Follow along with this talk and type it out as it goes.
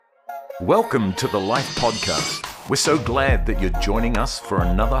Welcome to the Life Podcast. We're so glad that you're joining us for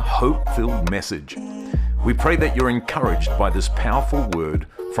another hope-filled message. We pray that you're encouraged by this powerful word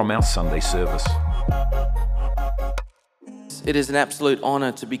from our Sunday service. It is an absolute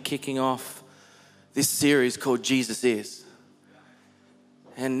honor to be kicking off this series called Jesus Is.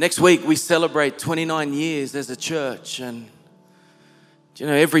 And next week we celebrate 29 years as a church. And you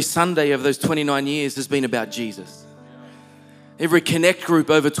know, every Sunday of those 29 years has been about Jesus. Every Connect group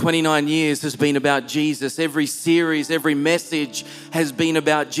over 29 years has been about Jesus. Every series, every message has been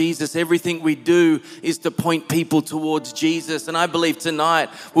about Jesus. Everything we do is to point people towards Jesus. And I believe tonight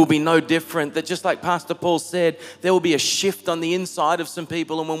will be no different. That just like Pastor Paul said, there will be a shift on the inside of some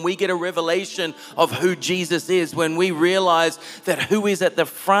people. And when we get a revelation of who Jesus is, when we realize that who is at the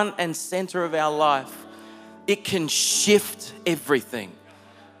front and center of our life, it can shift everything.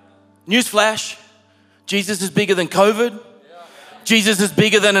 Newsflash, Jesus is bigger than COVID. Jesus is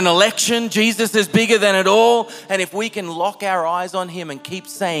bigger than an election. Jesus is bigger than it all. And if we can lock our eyes on him and keep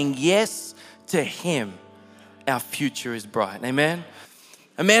saying yes to him, our future is bright. Amen.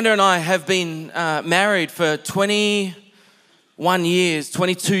 Amanda and I have been married for 21 years,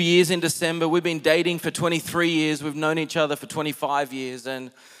 22 years in December. We've been dating for 23 years. We've known each other for 25 years.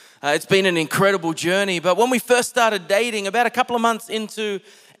 And it's been an incredible journey. But when we first started dating, about a couple of months into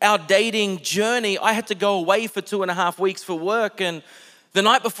our dating journey, I had to go away for 2.5 weeks for work. And the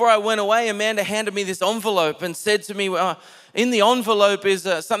night before I went away, Amanda handed me this envelope and said to me, in the envelope is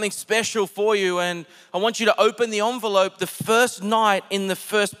something special for you. And I want you to open the envelope the first night in the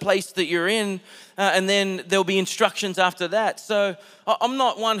first place that you're in. And then there'll be instructions after that. So I'm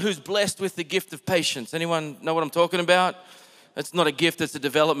not one who's blessed with the gift of patience. Anyone know what I'm talking about? It's not a gift, it's a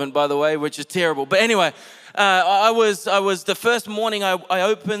development, by the way, which is terrible. But anyway, I was the first morning I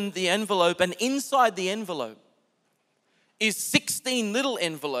opened the envelope, and inside the envelope is 16 little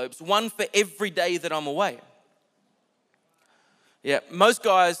envelopes, one for every day that I'm away. Yeah, most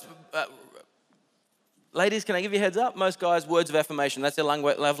guys, ladies, can I give you a heads up? Most guys, words of affirmation, that's their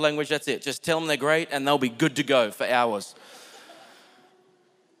love language, that's it. Just tell them they're great and they'll be good to go for hours.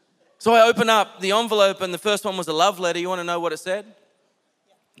 So I open up the envelope and the first one was a love letter. You want to know what it said?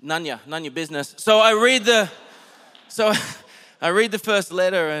 None your business. So I read the first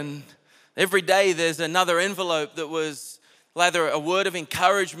letter, and every day there's another envelope that was either a word of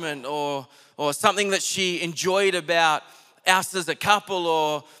encouragement or something that she enjoyed about us as a couple,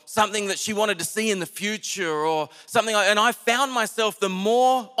 or something that she wanted to see in the future, or something. And I found myself, the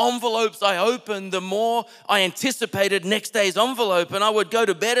more envelopes I opened, the more I anticipated next day's envelope. And I would go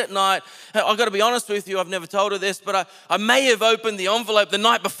to bed at night. I've got to be honest with you, I've never told her this, but I may have opened the envelope the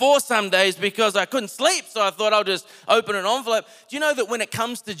night before some days because I couldn't sleep. So I thought I'll just open an envelope. Do you know that when it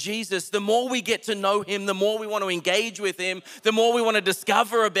comes to Jesus, the more we get to know him, the more we want to engage with him, the more we want to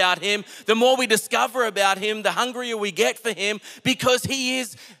discover about him, the more we discover about him, the hungrier we get for him, because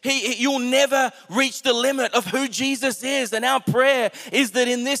you'll never reach the limit of who Jesus is. And our prayer is that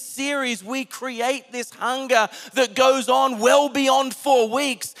in this series, we create this hunger that goes on well beyond 4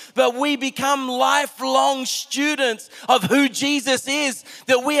 weeks, but we become lifelong students of who Jesus is,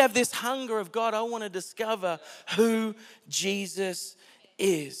 that we have this hunger of, God, I want to discover who Jesus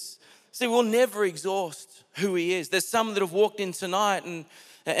is. See, we'll never exhaust who he is. There's some that have walked in tonight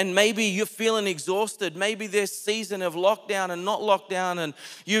and maybe you're feeling exhausted. Maybe this season of lockdown and not lockdown, and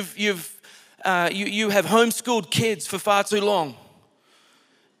you have homeschooled kids for far too long.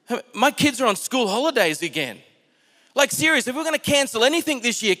 My kids are on school holidays again. Like seriously, if we're going to cancel anything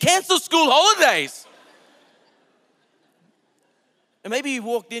this year, cancel school holidays. And maybe you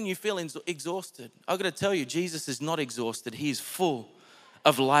walked in, you feel exhausted. I've got to tell you, Jesus is not exhausted. He is full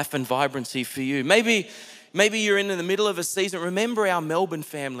of life and vibrancy for you. Maybe you're in the middle of a season. Remember our Melbourne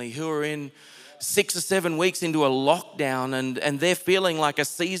family who are in 6 or 7 weeks into a lockdown, and they're feeling like a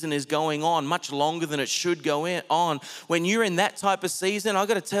season is going on much longer than it should go on. When you're in that type of season, I've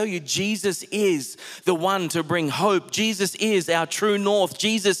got to tell you, Jesus is the one to bring hope. Jesus is our true north.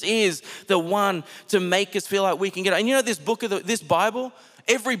 Jesus is the one to make us feel like we can get it. And you know, this Bible,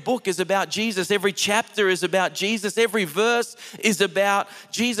 every book is about Jesus. Every chapter is about Jesus. Every verse is about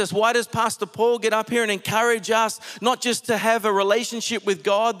Jesus. Why does Pastor Paul get up here and encourage us not just to have a relationship with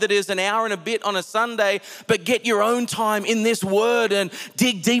God that is an hour and a bit on a Sunday, but get your own time in this word and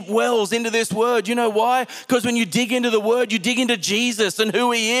dig deep wells into this word? You know why? Because when you dig into the word, you dig into Jesus and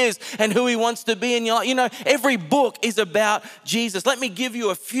who he is and who he wants to be. And you're like, you know, every book is about Jesus. Let me give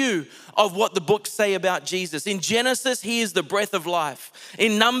you a few of what the books say about Jesus. In Genesis, he is the breath of life.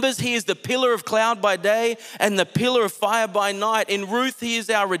 In Numbers, he is the pillar of cloud by day and the pillar of fire by night. In Ruth, he is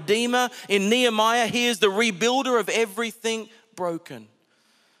our redeemer. In Nehemiah, he is the rebuilder of everything broken.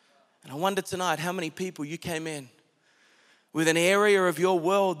 And I wonder tonight how many people you came in with an area of your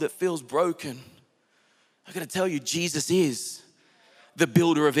world that feels broken. I gotta tell you, Jesus is the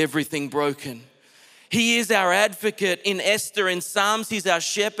builder of everything broken. He is our advocate in Esther, in Psalms. He's our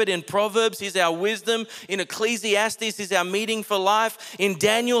shepherd in Proverbs. He's our wisdom in Ecclesiastes. He's our meeting for life. In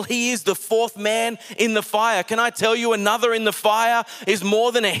Daniel, he is the fourth man in the fire. Can I tell you, another in the fire is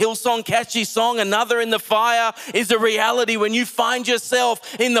more than a Hillsong catchy song. Another in the fire is a reality when you find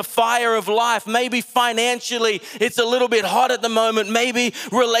yourself in the fire of life. Maybe financially, it's a little bit hot at the moment. Maybe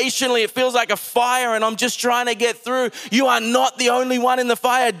relationally, it feels like a fire and I'm just trying to get through. You are not the only one in the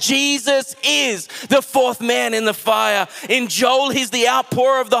fire. Jesus is the fourth man in the fire. In Joel, he's the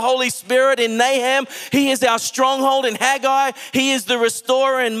outpourer of the Holy Spirit. In Nahum, he is our stronghold. In Haggai, he is the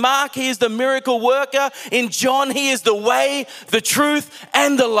restorer. In Mark, he is the miracle worker. In John, he is the way, the truth,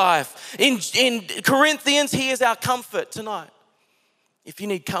 and the life. In Corinthians, he is our comfort tonight. If you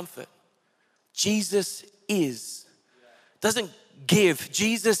need comfort, Jesus is. Doesn't give.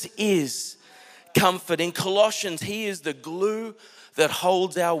 Jesus is comfort. In Colossians, he is the glue that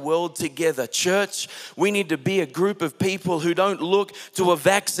holds our world together. Church, we need to be a group of people who don't look to a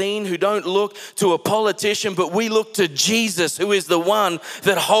vaccine, who don't look to a politician, but we look to Jesus, who is the one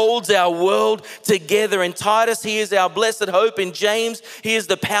that holds our world together. In Titus, he is our blessed hope. In James, he is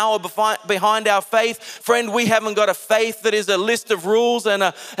the power behind our faith. Friend, we haven't got a faith that is a list of rules and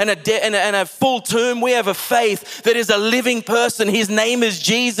a full tomb. We have a faith that is a living person. His name is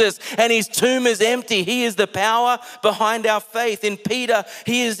Jesus, and his tomb is empty. He is the power behind our faith. In Peter,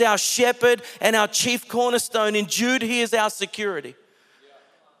 he is our shepherd and our chief cornerstone. In Jude, he is our security.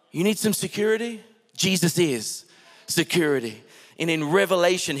 You need some security? Jesus is security. And in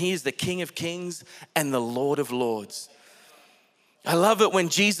Revelation, he is the King of Kings and the Lord of Lords. I love it when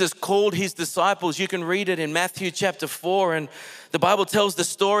Jesus called his disciples. You can read it in Matthew chapter 4. And the Bible tells the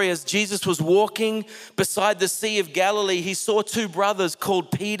story as Jesus was walking beside the Sea of Galilee, he saw two brothers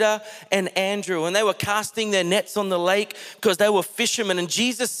called Peter and Andrew. And they were casting their nets on the lake because they were fishermen. And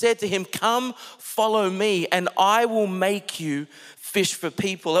Jesus said to him, "Come, follow me, and I will make you fish for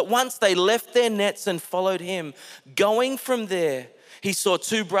people." At once they left their nets and followed him. Going from there, he saw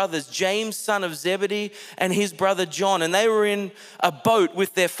two brothers, James, son of Zebedee, and his brother John. And they were in a boat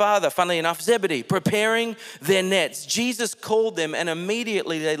with their father, funnily enough, Zebedee, preparing their nets. Jesus called them, and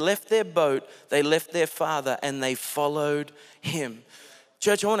immediately they left their boat, they left their father, and they followed him.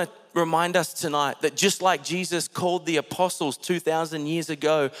 Church, I want to remind us tonight that just like Jesus called the apostles 2,000 years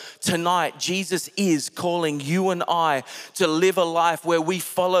ago, tonight Jesus is calling you and I to live a life where we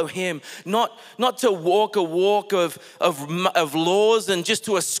follow him, not to walk a walk of laws and just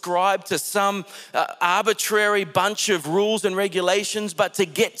to ascribe to some arbitrary bunch of rules and regulations, but to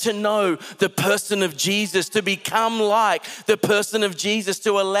get to know the person of Jesus, to become like the person of Jesus,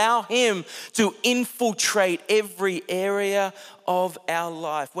 to allow him to infiltrate every area of our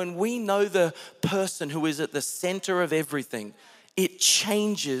life. When we know the person who is at the center of everything, it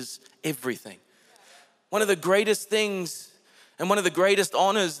changes everything. One of the greatest things and one of the greatest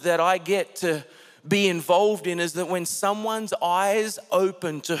honors that I get to be involved in is that when someone's eyes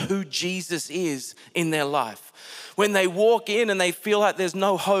open to who Jesus is in their life, when they walk in and they feel like there's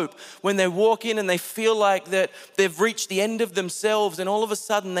no hope, when they walk in and they feel like that they've reached the end of themselves, and all of a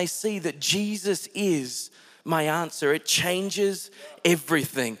sudden they see that Jesus is my answer, it changes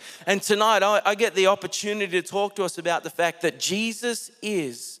everything. And tonight I get the opportunity to talk to us about the fact that Jesus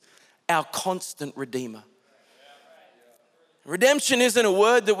is our constant redeemer. Redemption isn't a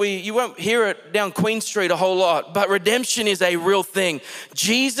word that you won't hear it down Queen Street a whole lot, but redemption is a real thing.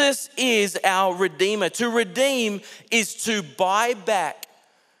 Jesus is our redeemer. To redeem is to buy back,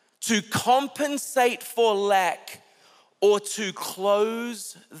 to compensate for lack, or to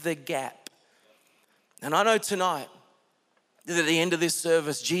close the gap. And I know tonight that at the end of this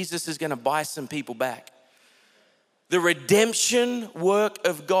service, Jesus is going to buy some people back. The redemption work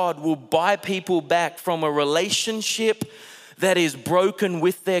of God will buy people back from a relationship that is broken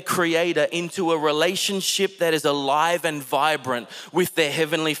with their Creator into a relationship that is alive and vibrant with their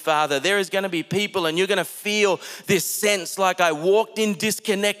Heavenly Father. There is going to be people, and you're going to feel this sense like, I walked in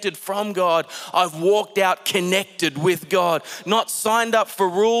disconnected from God. I've walked out connected with God. Not signed up for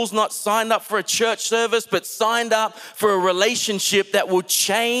rules, not signed up for a church service, but signed up for a relationship that will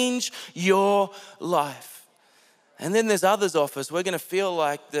change your life. And then there's others of us. We're going to feel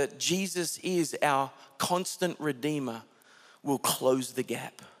like that Jesus is our constant Redeemer. Will close the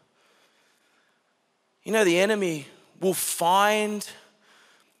gap. You know, the enemy will find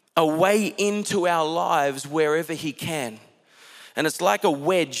a way into our lives wherever he can. And it's like a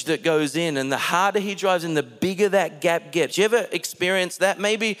wedge that goes in, and the harder he drives in, the bigger that gap gets. You ever experience that?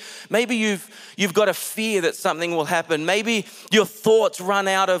 Maybe you've got a fear that something will happen. Maybe your thoughts run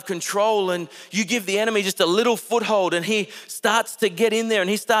out of control and you give the enemy just a little foothold, and he starts to get in there and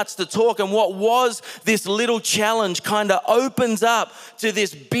he starts to talk. And what was this little challenge kind of opens up to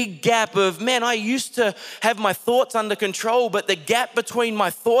this big gap of, man, I used to have my thoughts under control, but the gap between my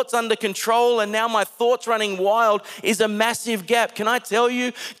thoughts under control and now my thoughts running wild is a massive gap. Can I tell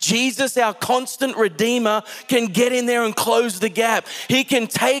you, Jesus, our constant Redeemer, can get in there and close the gap. He can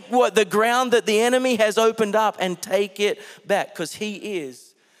take the ground that the enemy has opened up and take it back, because he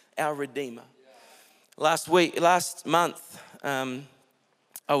is our Redeemer. Last month,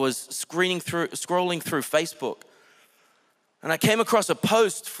 I was scrolling through Facebook, and I came across a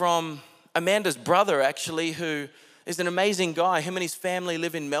post from Amanda's brother, actually, who is an amazing guy. Him and his family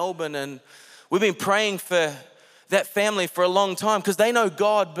live in Melbourne, and we've been praying for that family for a long time because they know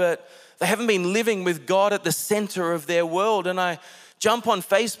God, but they haven't been living with God at the center of their world. And I jump on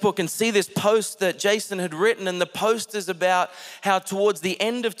Facebook and see this post that Jason had written, and the post is about how towards the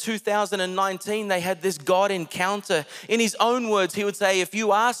end of 2019, they had this God encounter. In his own words, he would say, if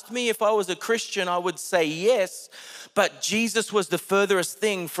you asked me if I was a Christian, I would say yes, but Jesus was the furthest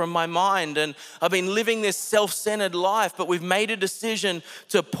thing from my mind, and I've been living this self-centered life, but we've made a decision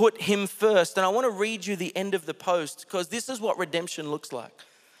to put him first. And I want to read you the end of the post, because this is what redemption looks like.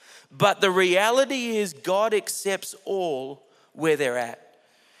 But the reality is, God accepts all where they're at.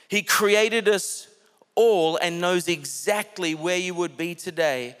 He created us all and knows exactly where you would be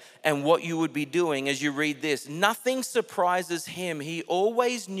today and what you would be doing as you read this. Nothing surprises him. He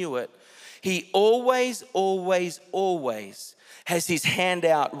always knew it. He always has his hand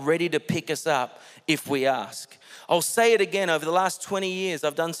out ready to pick us up if we ask. I'll say it again, over the last 20 years,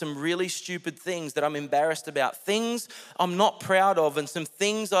 I've done some really stupid things that I'm embarrassed about, things I'm not proud of, and some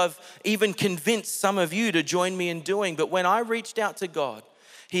things I've even convinced some of you to join me in doing. But when I reached out to God,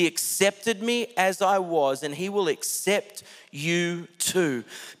 he accepted me as I was, and he will accept you too,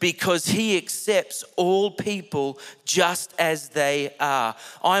 because he accepts all people just as they are.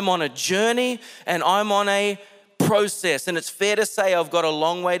 I'm on a journey and I'm on a process, and it's fair to say I've got a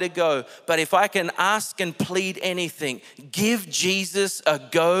long way to go. But if I can ask and plead anything, give Jesus a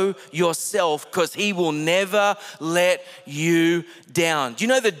go yourself, because he will never let you down. Do you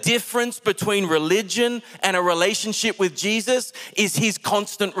know the difference between religion and a relationship with Jesus is his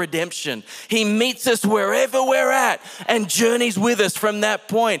constant redemption? He meets us wherever we're at and journeys with us from that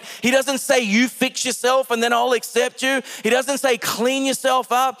point. He doesn't say you fix yourself and then I'll accept you. He doesn't say clean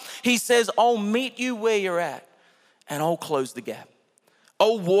yourself up. He says I'll meet you where you're at, and I'll close the gap.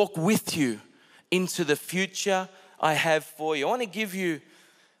 I'll walk with you into the future I have for you. I want to give you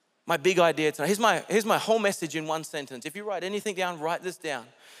my big idea tonight. Here's my whole message in one sentence. If you write anything down, write this down.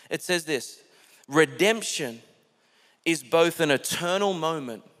 It says this: redemption is both an eternal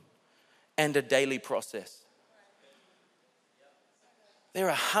moment and a daily process. There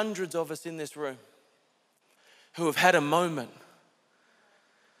are hundreds of us in this room who have had a moment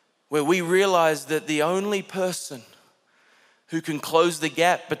where we realize that the only person who can close the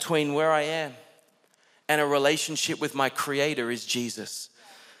gap between where I am and a relationship with my Creator is Jesus.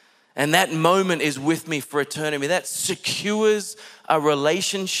 And that moment is with me for eternity. That secures a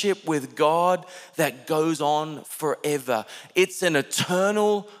relationship with God that goes on forever. It's an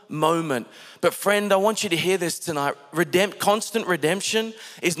eternal moment. But friend, I want you to hear this tonight. Constant redemption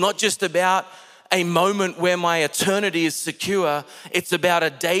is not just about a moment where my eternity is secure. It's about a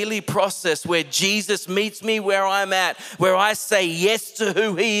daily process where Jesus meets me where I'm at, where I say yes to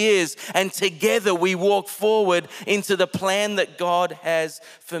who he is, and together we walk forward into the plan that God has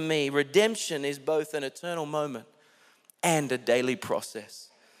for me. Redemption is both an eternal moment and a daily process.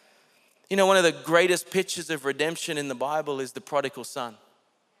 You know, one of the greatest pictures of redemption in the Bible is the prodigal son.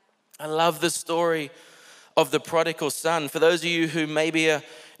 I love the story of the prodigal son. For those of you who maybe are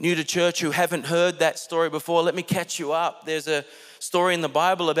new to church, who haven't heard that story before, let me catch you up. There's a story in the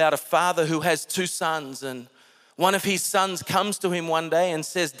Bible about a father who has two sons, and one of his sons comes to him one day and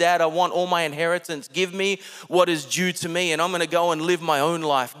says, Dad, I want all my inheritance. Give me what is due to me, and I'm going to go and live my own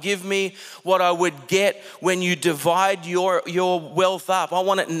life. Give me what I would get when you divide your wealth up. I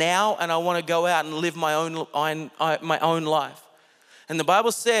want it now, and I want to go out and live my own life. And the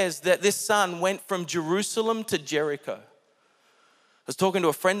Bible says that this son went from Jerusalem to Jericho. I was talking to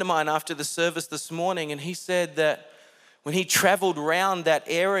a friend of mine after the service this morning, and he said that when he traveled around that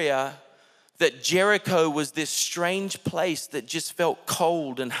area, that Jericho was this strange place that just felt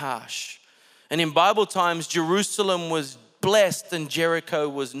cold and harsh. And in Bible times, Jerusalem was blessed and Jericho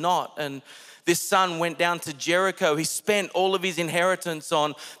was not. And This son went down to Jericho. He spent all of his inheritance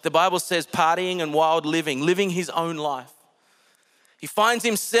on, the Bible says, partying and wild living his own life. He finds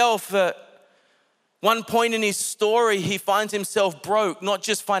himself at one point in his story, he finds himself broke, not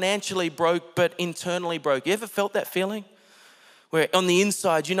just financially broke, but internally broke. You ever felt that feeling? Where on the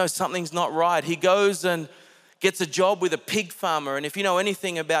inside, you know something's not right. He goes and gets a job with a pig farmer. And if you know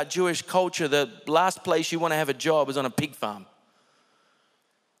anything about Jewish culture, the last place you want to have a job is on a pig farm.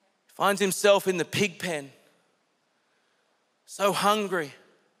 Finds himself in the pig pen, so hungry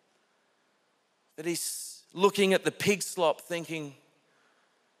that he's looking at the pig slop thinking,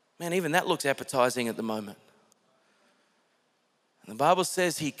 man, even that looks appetizing at the moment. And the Bible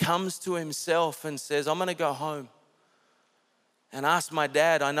says he comes to himself and says, I'm going to go home and ask my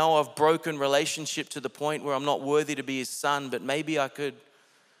dad. I know I've broken relationship to the point where I'm not worthy to be his son, but maybe I could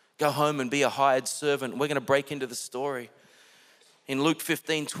go home and be a hired servant. We're going to break into the story. In Luke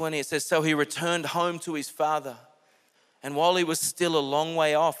 15:20, it says, so he returned home to his father. And while he was still a long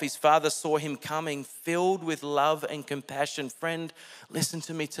way off, his father saw him coming, filled with love and compassion. Friend, listen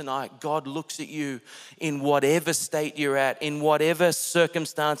to me tonight. God looks at you in whatever state you're at, in whatever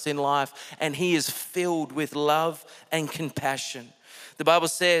circumstance in life, and he is filled with love and compassion. The Bible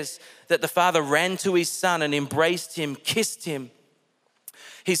says that the father ran to his son and embraced him, kissed him.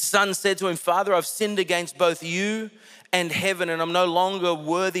 His son said to him, Father, I've sinned against both you and heaven, and I'm no longer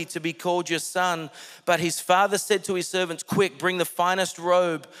worthy to be called your son. But his father said to his servants, quick, bring the finest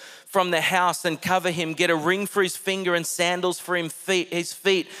robe from the house and cover him. Get a ring for his finger and sandals for his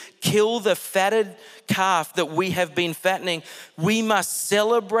feet. Kill the fatted calf that we have been fattening. We must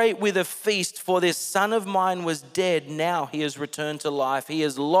celebrate with a feast, for this son of mine was dead. Now he has returned to life. He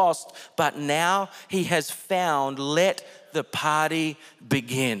is lost, but now he has found. Let the party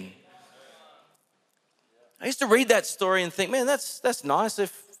begin. I used to read that story and think, man, that's nice.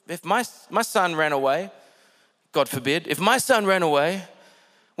 If my son ran away, God forbid, if my son ran away,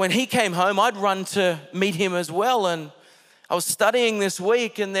 when he came home, I'd run to meet him as well. And I was studying this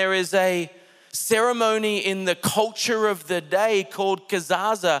week, and there is a ceremony in the culture of the day called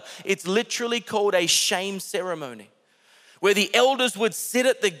kazaza. It's literally called a shame ceremony, where the elders would sit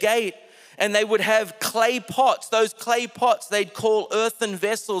at the gate and they would have clay pots. Those clay pots they'd call earthen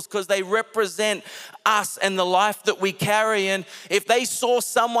vessels because they represent us and the life that we carry. And if they saw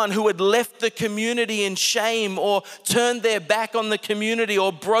someone who had left the community in shame or turned their back on the community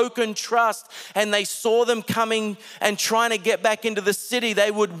or broken trust, and they saw them coming and trying to get back into the city,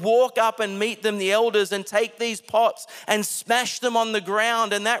 they would walk up and meet them, the elders, and take these pots and smash them on the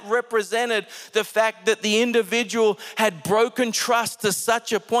ground. And that represented the fact that the individual had broken trust to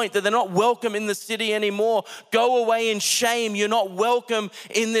such a point that they're not welcome in the city anymore. Go away in shame. You're not welcome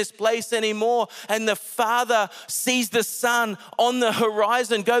in this place anymore. And the father sees the son on the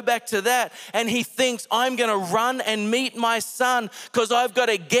horizon. Go back to that. And he thinks, I'm going to run and meet my son because I've got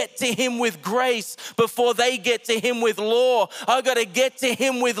to get to him with grace before they get to him with law. I've got to get to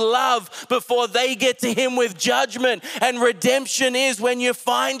him with love before they get to him with judgment. And redemption is when you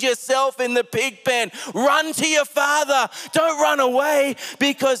find yourself in the pig pen. Run to your father. Don't run away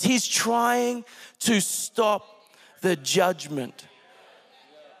because he's trying to stop the judgment.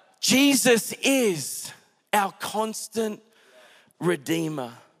 Jesus is our constant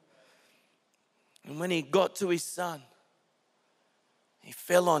redeemer. And when he got to his son, he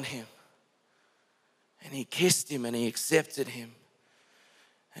fell on him and he kissed him and he accepted him.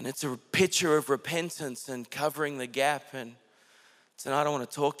 And it's a picture of repentance and covering the gap. And tonight I want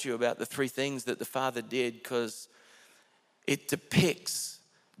to talk to you about the three things that the Father did because it depicts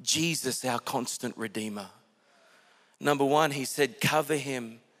Jesus, our constant redeemer. Number one, he said, cover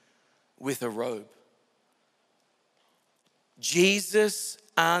him with a robe. Jesus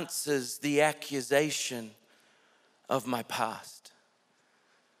answers the accusation of my past.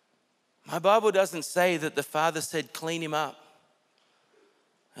 My Bible doesn't say that the Father said, clean him up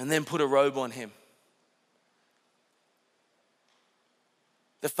and then put a robe on him.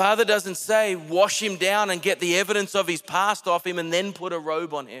 The Father doesn't say, wash him down and get the evidence of his past off him and then put a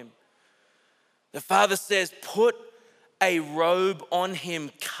robe on him. The Father says, put a robe on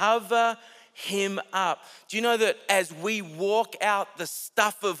him, cover him up. Do you know that as we walk out the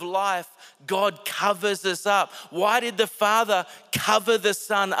stuff of life, God covers us up? Why did the Father cover the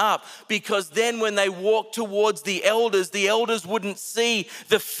Son up? Because then when they walked towards the elders wouldn't see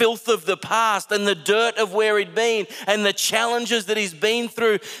the filth of the past and the dirt of where he'd been and the challenges that he's been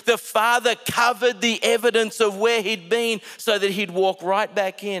through. The Father covered the evidence of where he'd been so that he'd walk right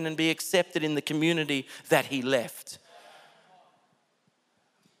back in and be accepted in the community that he left.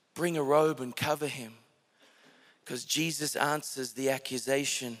 Bring a robe and cover him because Jesus answers the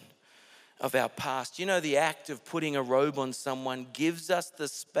accusation of our past. You know, the act of putting a robe on someone gives us the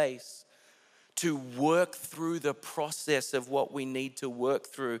space to work through the process of what we need to work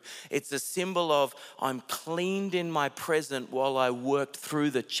through. It's a symbol of I'm cleaned in my present while I worked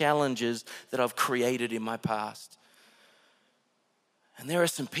through the challenges that I've created in my past. And there are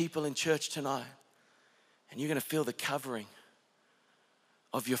some people in church tonight, and you're going to feel the covering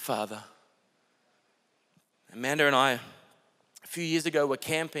of your Father. Amanda and I, a few years ago, were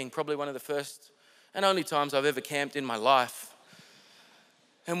camping, probably one of the first and only times I've ever camped in my life.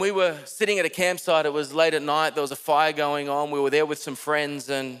 And we were sitting at a campsite. It was late at night. There was a fire going on. We were there with some friends,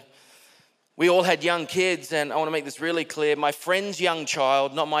 and we all had young kids. And I want to make this really clear. My friend's young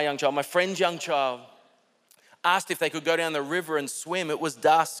child, not my young child, my friend's young child asked if they could go down the river and swim. It was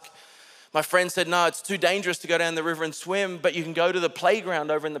dusk. My friend said, no, it's too dangerous to go down the river and swim, but you can go to the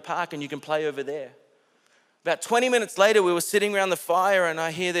playground over in the park and you can play over there. About 20 minutes later, we were sitting around the fire and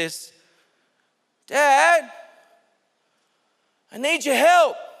I hear this, Dad, I need your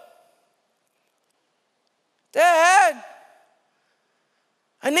help. Dad,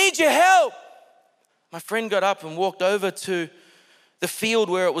 I need your help. My friend got up and walked over to the field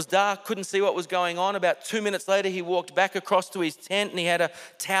where it was dark, couldn't see what was going on. About 2 minutes later, he walked back across to his tent and he had a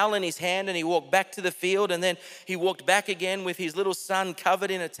towel in his hand and he walked back to the field, and then he walked back again with his little son covered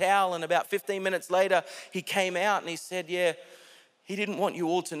in a towel, and about 15 minutes later, he came out and he said, yeah, he didn't want you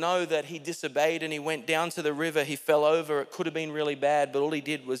all to know that he disobeyed and he went down to the river, he fell over, it could have been really bad, but all he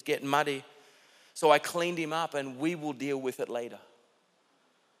did was get muddy. So I cleaned him up and we will deal with it later.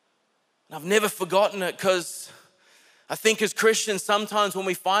 And I've never forgotten it, because I think as Christians, sometimes when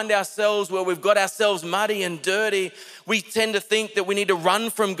we find ourselves where we've got ourselves muddy and dirty, we tend to think that we need to run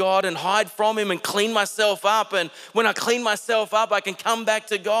from God and hide from Him and clean myself up. And when I clean myself up, I can come back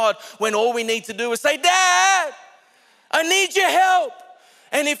to God, when all we need to do is say, Dad, I need your help.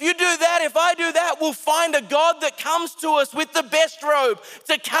 And if you do that, if I do that, we'll find a God that comes to us with the best robe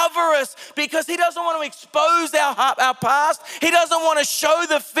to cover us, because He doesn't want to expose our past. He doesn't want to show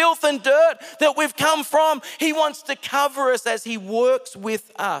the filth and dirt that we've come from. He wants to cover us as He works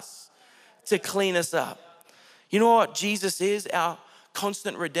with us to clean us up. You know what Jesus is? Our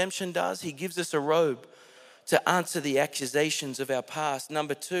constant redemption does. He gives us a robe to answer the accusations of our past.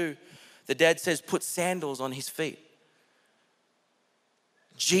 Number 2, the dad says, put sandals on his feet.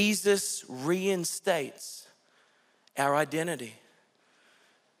 Jesus reinstates our identity.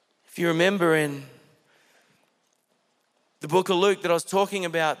 If you remember in the book of Luke that I was talking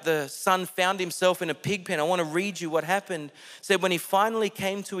about, the son found himself in a pig pen. I want to read you what happened. It said, when he finally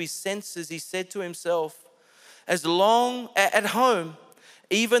came to his senses, he said to himself, as long at home,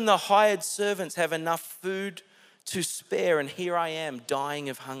 even the hired servants have enough food to spare, and here I am dying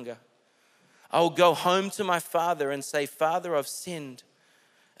of hunger. I will go home to my father and say, Father, I've sinned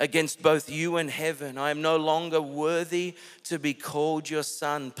against both you and heaven. I am no longer worthy to be called your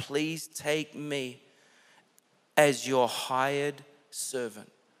son. Please take me as your hired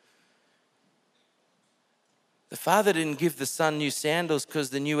servant. The father didn't give the son new sandals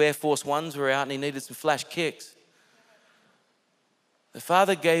because the new Air Force Ones were out and he needed some flash kicks. The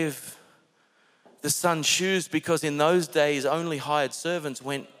father gave the son shoes because in those days only hired servants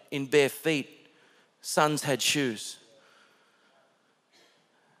went in bare feet. Sons had shoes.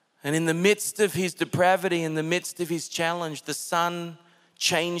 And in the midst of his depravity, in the midst of his challenge, the son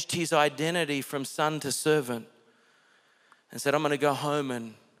changed his identity from son to servant and said, I'm going to go home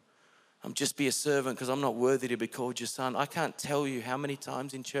and I'm just be a servant because I'm not worthy to be called your son. I can't tell you how many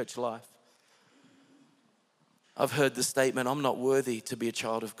times in church life I've heard the statement, I'm not worthy to be a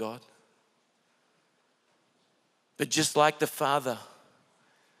child of God. But just like the father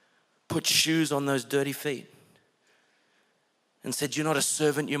put shoes on those dirty feet and said, you're not a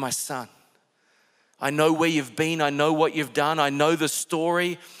servant, you're my son. I know where you've been, I know what you've done, I know the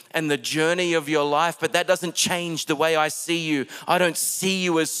story and the journey of your life, but that doesn't change the way I see you. I don't see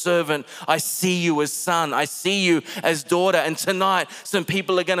you as servant, I see you as son, I see you as daughter. And tonight, some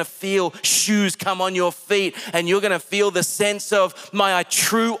people are gonna feel shoes come on your feet and you're gonna feel the sense of my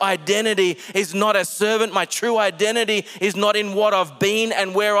true identity is not a servant, my true identity is not in what I've been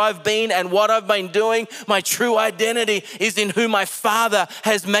and where I've been and what I've been doing. My true identity is in who my Father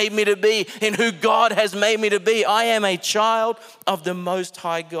has made me to be, in who God has made me to be. I am a child of the Most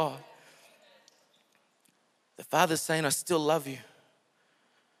High God. The Father's saying, I still love you.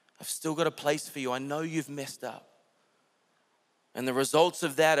 I've still got a place for you. I know you've messed up. And the results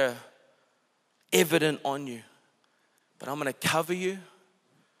of that are evident on you. But I'm going to cover you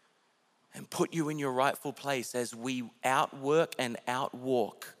and put you in your rightful place as we outwork and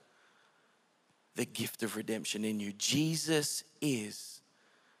outwalk the gift of redemption in you. Jesus is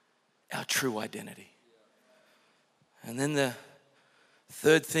our true identity. And then the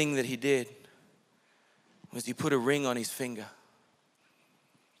third thing that he did was he put a ring on his finger.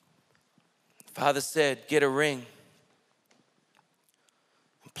 Father said, get a ring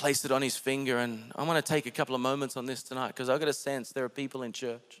and place it on his finger. And I'm going to take a couple of moments on this tonight because I've got a sense there are people in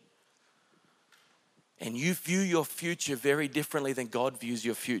church and you view your future very differently than God views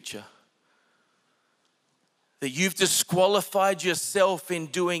your future. That you've disqualified yourself in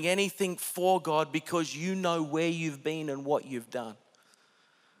doing anything for God because you know where you've been and what you've done.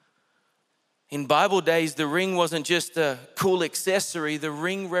 In Bible days, the ring wasn't just a cool accessory. The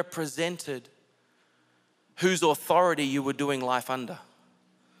ring represented whose authority you were doing life under.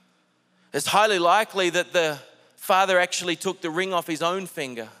 It's highly likely that the father actually took the ring off his own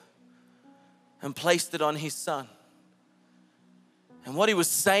finger and placed it on his son. And what he was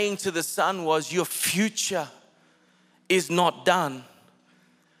saying to the son was, your future is not done,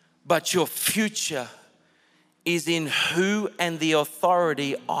 but your future is in who and the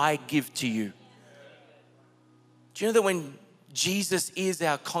authority I give to you. Do you know that when Jesus is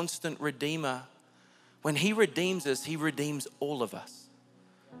our constant redeemer, when he redeems us, he redeems all of us.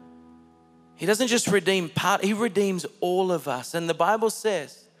 He doesn't just redeem part, he redeems all of us. And the Bible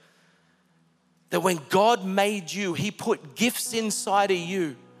says that when God made you, he put gifts inside of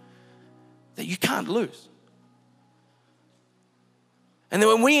you that you can't lose. And then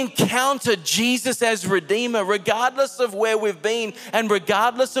when we encounter Jesus as Redeemer, regardless of where we've been and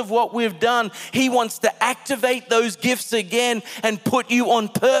regardless of what we've done, he wants to activate those gifts again and put you on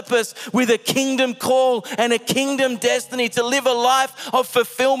purpose with a kingdom call and a kingdom destiny to live a life of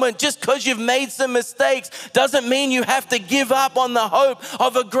fulfillment. Just because you've made some mistakes doesn't mean you have to give up on the hope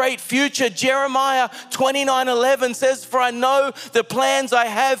of a great future. Jeremiah 29:11 says, for I know the plans I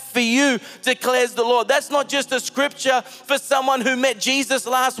have for you, declares the Lord. That's not just a scripture for someone who met Jesus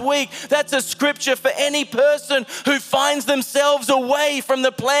last week. That's a scripture for any person who finds themselves away from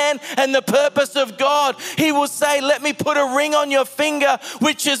the plan and the purpose of God. He will say, let me put a ring on your finger,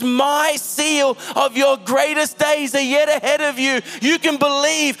 which is my seal of your greatest days are yet ahead of you. You can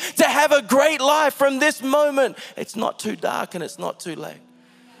believe to have a great life from this moment. It's not too dark and it's not too late.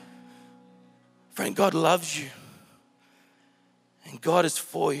 Friend, God loves you and God is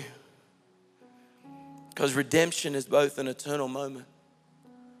for you, because redemption is both an eternal moment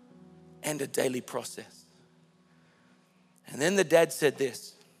and a daily process. And then the dad said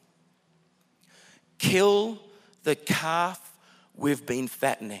this, kill the calf we've been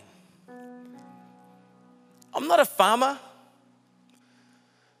fattening. I'm not a farmer.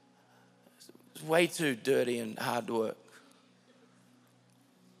 It's way too dirty and hard work.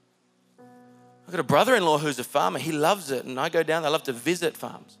 I've got a brother-in-law who's a farmer. He loves it, and I go down there. I love to visit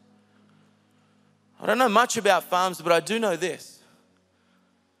farms. I don't know much about farms, but I do know this.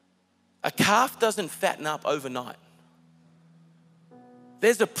 A calf doesn't fatten up overnight.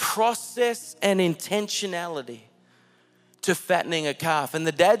 There's a process and intentionality to fattening a calf. And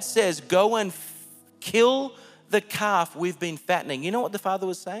the dad says, go and kill the calf we've been fattening. You know what the father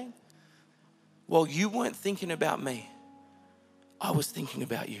was saying? Well, you weren't thinking about me. I was thinking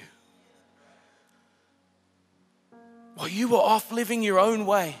about you. While you were off living your own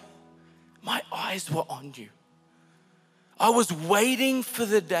way, my eyes were on you. I was waiting for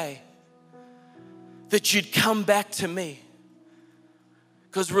the day that you'd come back to me.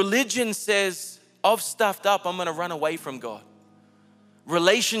 Because religion says, I've stuffed up, I'm going to run away from God.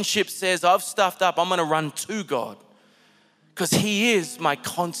 Relationship says, I've stuffed up, I'm going to run to God. Because he is my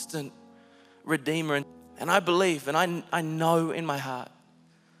constant redeemer. And I believe, and I know in my heart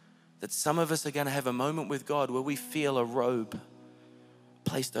that some of us are going to have a moment with God where we feel a robe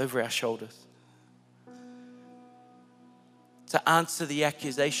placed over our shoulders to answer the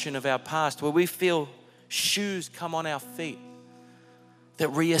accusation of our past, where we feel shoes come on our feet that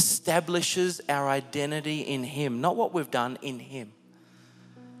reestablishes our identity in him, not what we've done, in him.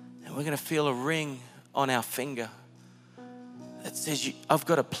 And we're going to feel a ring on our finger that says, I've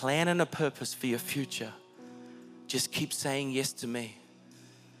got a plan and a purpose for your future. Just keep saying yes to me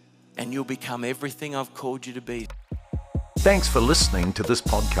and you'll become everything I've called you to be. Thanks for listening to this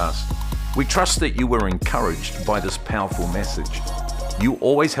podcast. We trust that you were encouraged by this powerful message. You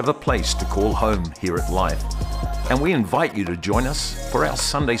always have a place to call home here at Life, and we invite you to join us for our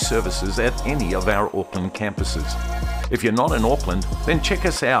Sunday services at any of our Auckland campuses. If you're not in Auckland, then check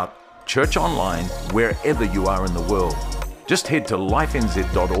us out, church online, wherever you are in the world. Just head to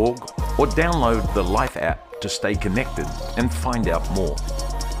lifenz.org or download the Life app to stay connected and find out more.